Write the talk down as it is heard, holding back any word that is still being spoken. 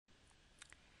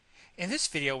In this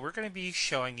video, we're going to be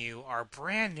showing you our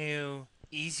brand new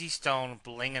EasyStone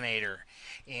Bling-inator.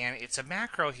 And it's a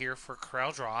macro here for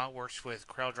CorelDRAW. It works with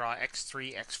CorelDRAW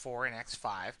X3, X4, and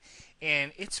X5.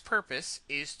 And its purpose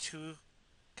is to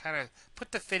kind of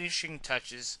put the finishing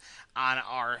touches on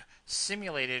our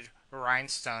simulated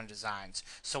Rhinestone designs.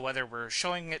 So whether we're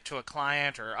showing it to a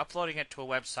client or uploading it to a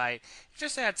website, it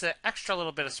just adds an extra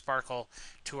little bit of sparkle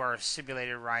to our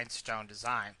simulated Rhinestone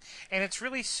design. And it's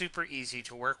really super easy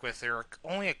to work with. There are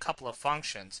only a couple of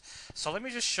functions. So let me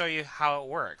just show you how it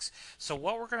works. So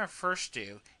what we're going to first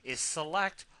do is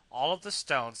select all of the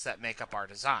stones that make up our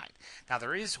design. Now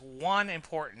there is one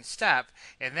important step,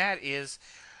 and that is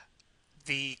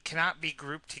the cannot be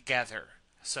grouped together.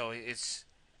 So it's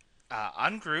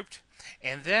ungrouped,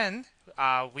 and then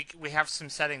we have some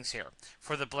settings here.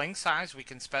 For the bling size, we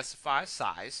can specify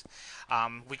size.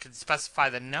 We can specify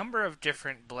the number of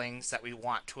different blings that we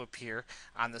want to appear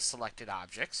on the selected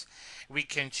objects. We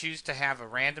can choose to have a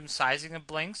random sizing of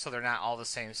blings so they're not all the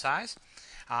same size.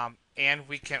 And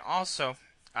we can also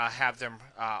have them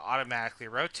automatically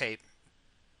rotate.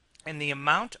 And the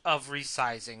amount of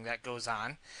resizing that goes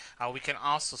on, we can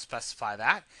also specify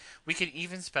that. We can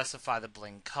even specify the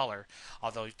bling color,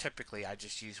 although typically I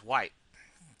just use white.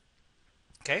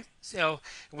 Okay, so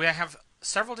we have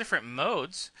several different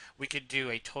modes. We could do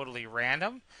a totally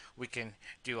random, we can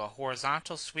do a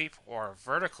horizontal sweep or a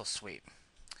vertical sweep.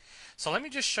 So let me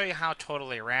just show you how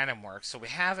totally random works. So we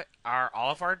have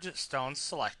all of our stones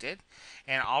selected,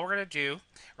 and all we're going to do,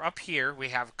 up here we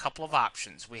have a couple of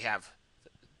options. We have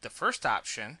the first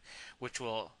option, which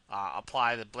will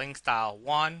apply the bling style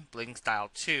 1, bling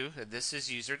style 2, and this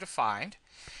is user defined.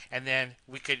 And then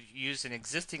we could use an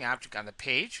existing object on the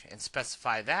page and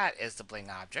specify that as the bling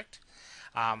object.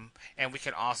 And we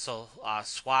can also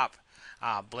swap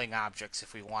bling objects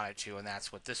if we wanted to, and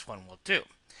that's what this one will do.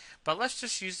 But let's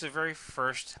just use the very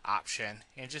first option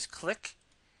and just click,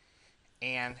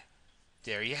 and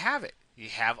there you have it. You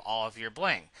have all of your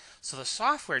bling. So the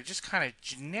software just kind of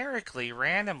generically,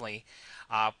 randomly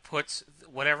puts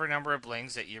whatever number of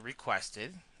blings that you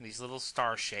requested, these little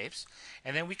star shapes,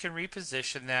 and then we can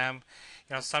reposition them.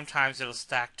 You know, sometimes it'll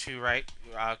stack two right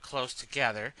close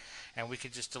together, and we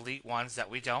can just delete ones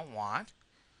that we don't want.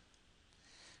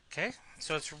 Okay,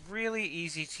 so it's really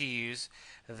easy to use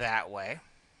that way.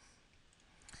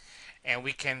 And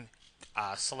we can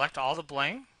select all the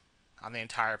bling on the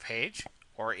entire page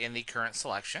or in the current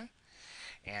selection,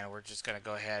 and we're just going to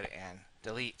go ahead and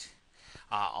delete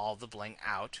all the bling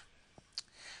out.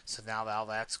 So now all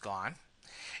that's gone.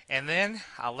 And then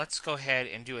let's go ahead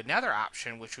and do another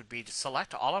option, which would be to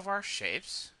select all of our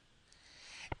shapes.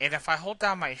 And if I hold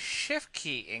down my shift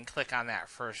key and click on that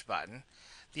first button,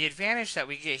 the advantage that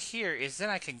we get here is then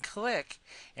I can click,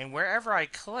 and wherever I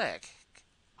click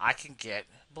I can get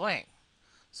bling.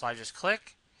 So I just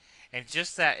click, and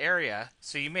just that area.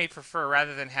 So you may prefer,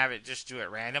 rather than have it just do it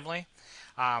randomly,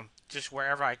 just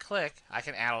wherever I click I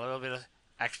can add a little bit of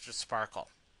extra sparkle.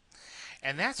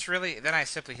 And that's really, then I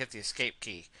simply hit the escape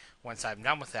key once I'm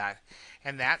done with that,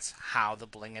 and that's how the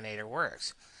Bling-inator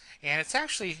works. And it's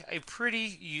actually a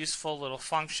pretty useful little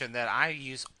function that I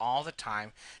use all the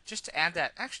time, just to add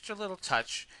that extra little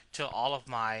touch to all of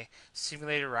my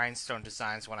simulated rhinestone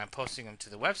designs when I'm posting them to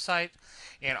the website,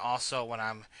 and also when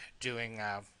I'm doing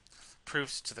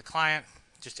proofs to the client.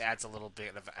 Just adds a little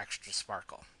bit of extra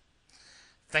sparkle.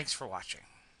 Thanks for watching.